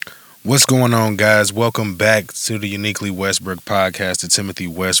What's going on, guys? Welcome back to the Uniquely Westbrook podcast, the Timothy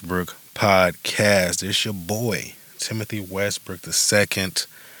Westbrook podcast. It's your boy, Timothy Westbrook II.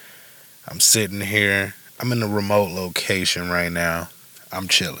 I'm sitting here. I'm in a remote location right now. I'm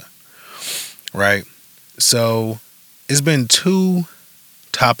chilling, right? So, it's been two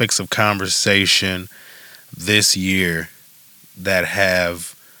topics of conversation this year that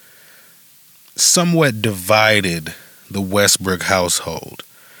have somewhat divided the Westbrook household.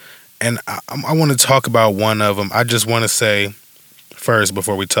 And I want to talk about one of them. I just want to say first,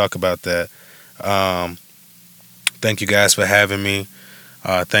 before we talk about that, thank you guys for having me.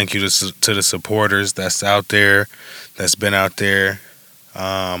 Thank you to the supporters that's out there, that's been out there.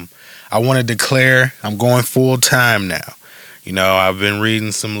 I want to declare I'm going full time now. You know, I've been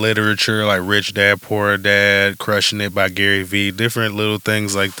reading some literature like Rich Dad, Poor Dad, Crushing It by Gary Vee, different little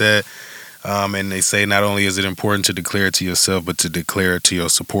things like that. And they say not only is it important to declare it to yourself, but to declare it to your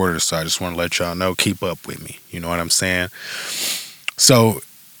supporters. So I just want to let y'all know, keep up with me. You know what I'm saying? So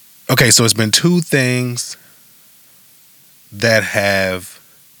it's been two things that have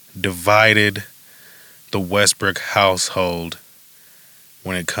divided the Westbrook household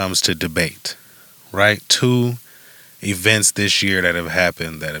when it comes to debate, right? Two events this year that have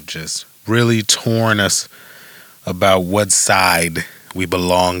happened that have just really torn us about what side we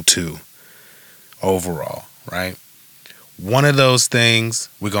belong to overall, right? One of those things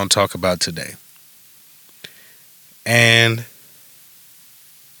we're going to talk about today. And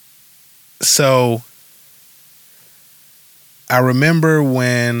so I remember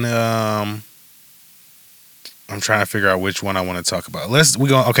when I'm trying to figure out which one I want to talk about.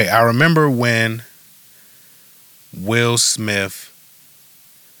 I remember when Will Smith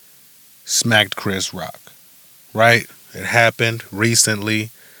smacked Chris Rock, right? It happened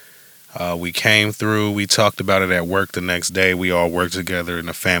recently. We came through. We talked about it at work the next day. We all worked together in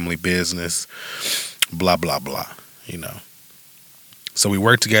a family business. Blah, blah, blah, you know. So we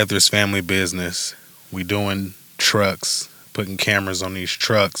worked together as family business. We doing trucks, putting cameras on these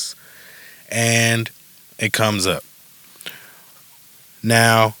trucks. And it comes up.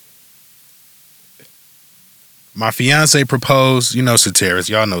 Now, my fiance proposed. You know Soteris.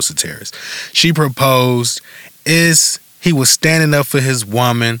 Y'all know Soteris. She proposed. He was standing up for his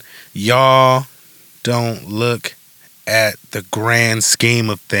woman. Y'all don't look at the grand scheme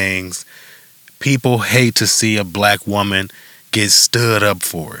of things. People hate to see a black woman get stood up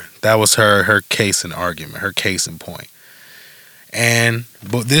for. That was her case in argument, her case in point.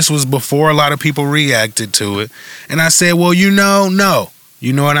 But this was before a lot of people reacted to it. And I said, well, no.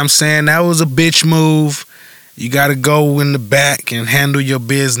 You know what I'm saying? That was a bitch move. You got to go in the back and handle your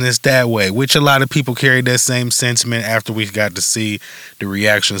business that way, which a lot of people carried that same sentiment after we got to see the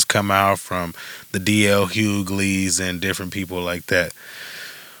reactions come out from the D.L. Hugleys and different people like that.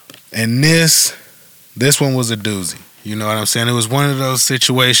 And this one was a doozy. You know what I'm saying? It was one of those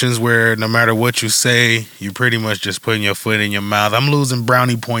situations where no matter what you say, you're pretty much just putting your foot in your mouth. I'm losing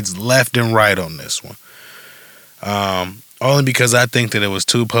brownie points left and right on this one. Only because I think that it was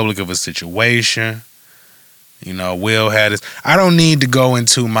too public of a situation. You know, Will had his... I don't need to go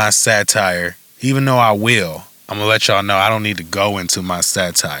into my satire, even though I will. I'm going to let y'all know I don't need to go into my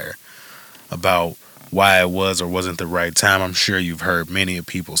satire about why it was or wasn't the right time. I'm sure you've heard many of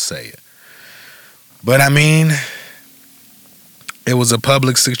people say it. But I mean, it was a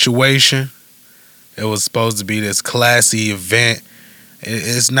public situation. It was supposed to be this classy event.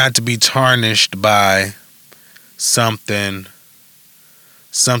 It's not to be tarnished by something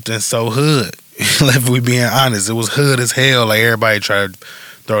so hood. If we being honest, it was hood as hell. Like everybody tried to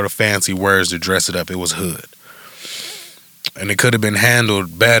throw the fancy words to dress it up. It was hood, and it could have been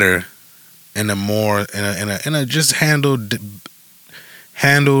handled better, just handled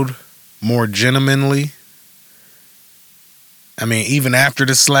more gentlemanly. I mean, even after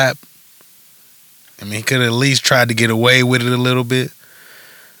the slap, he could have at least tried to get away with it a little bit.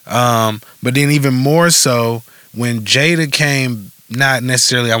 But then even more so when Jada came. Not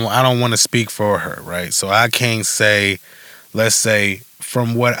necessarily, I don't want to speak for her, right? So I can't say, let's say,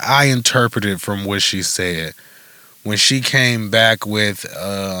 from what I interpreted from what she said, when she came back with,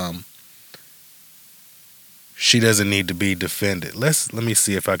 she doesn't need to be defended. Let me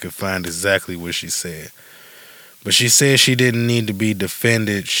see if I could find exactly what she said. But she said she didn't need to be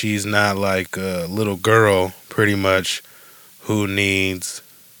defended. She's not like a little girl, pretty much, who needs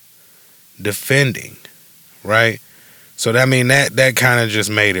defending, right? So that kind of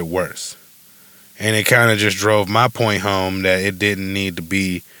just made it worse. And it kind of just drove my point home that it didn't need to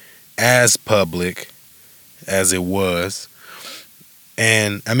be as public as it was.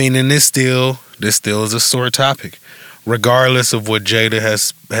 And I mean, and this still is a sore topic. regardless of what Jada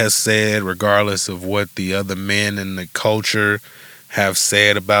has said, regardless of what the other men in the culture have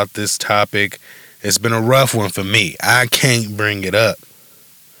said about this topic, it's been a rough one for me. I can't bring it up.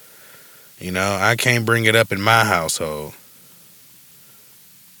 I can't bring it up in my household.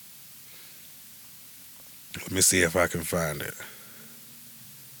 Let me see if I can find it.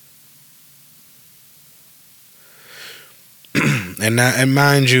 And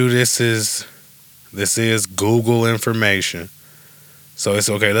mind you, this is Google information. So it's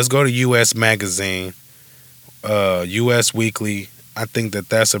okay. Let's go to US Magazine, US Weekly. I think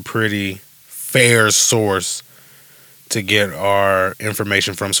that's a pretty fair source to get our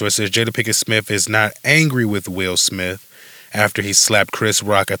information from. So it says Jada Pinkett Smith is not angry with Will Smith after he slapped Chris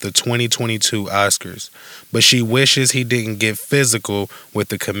Rock at the 2022 Oscars, but she wishes he didn't get physical with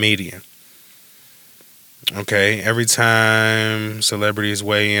the comedian. Okay, every time celebrities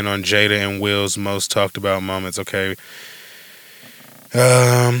weigh in on Jada and Will's most talked about moments. Okay,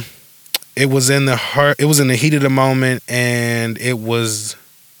 it was in the heat of the moment, and it was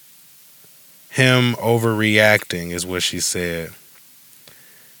him overreacting, is what she said.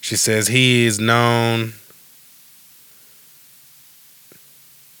 She says he is known.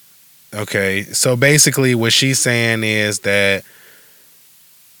 Okay, so basically what she's saying is that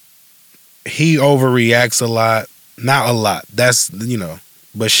he overreacts a lot. Not a lot.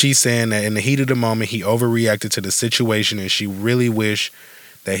 But she's saying that in the heat of the moment, he overreacted to the situation, and she really wished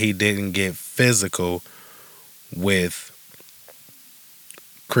that he didn't get physical with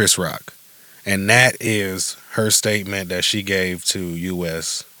Chris Rock. And that is her statement that she gave to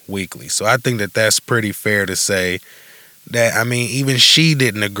US Weekly. So I think that's pretty fair to say that, even she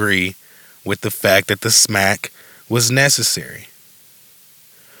didn't agree with the fact that the smack was necessary.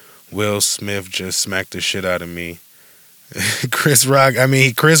 Will Smith just smacked the shit out of me. Chris Rock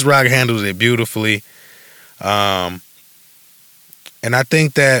handled it beautifully. And I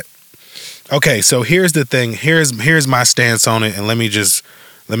think that, okay, so here's the thing. Here's my stance on it, and let me just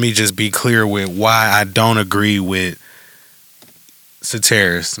be clear with why I don't agree with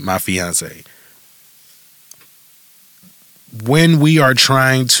Soteris, my fiance. When we are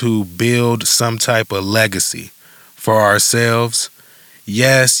trying to build some type of legacy for ourselves,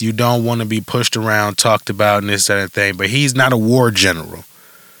 yes, you don't want to be pushed around, talked about, and this, that, and thing, but he's not a war general,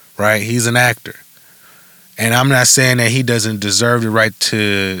 right? He's an actor. And I'm not saying that he doesn't deserve the right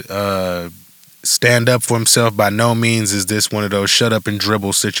to stand up for himself. By no means is this one of those shut up and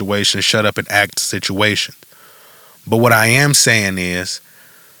dribble situations, shut up and act situations. But what I am saying is,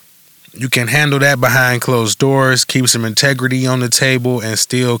 you can handle that behind closed doors, keep some integrity on the table, and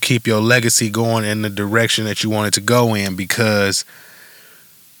still keep your legacy going in the direction that you want it to go in, because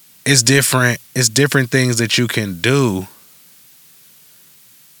it's different things that you can do,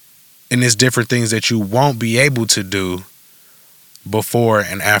 and it's different things that you won't be able to do before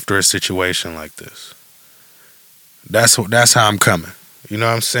and after a situation like this. That's how I'm coming. You know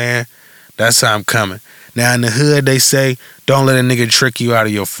what I'm saying? That's how I'm coming. Now in the hood they say, don't let a nigga trick you out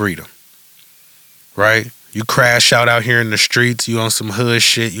of your freedom. Right? You crash out here in the streets, you on some hood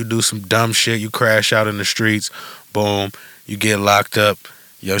shit, you do some dumb shit, you crash out in the streets, boom, you get locked up,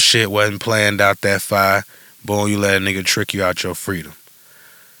 your shit wasn't planned out that far, boom, you let a nigga trick you out your freedom.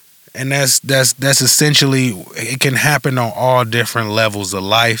 And that's essentially, it can happen on all different levels of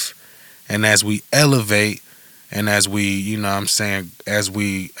life. And as we elevate, and as we, as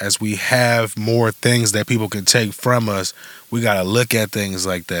we have more things that people can take from us, we got to look at things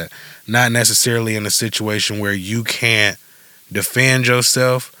like that. Not necessarily in a situation where you can't defend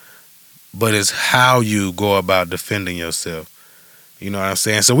yourself, but it's how you go about defending yourself. You know what I'm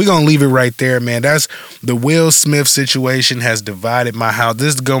saying? So we're going to leave it right there, man. That's the Will Smith situation has divided my house.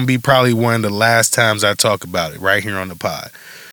 This is going to be probably one of the last times I talk about it right here on the pod.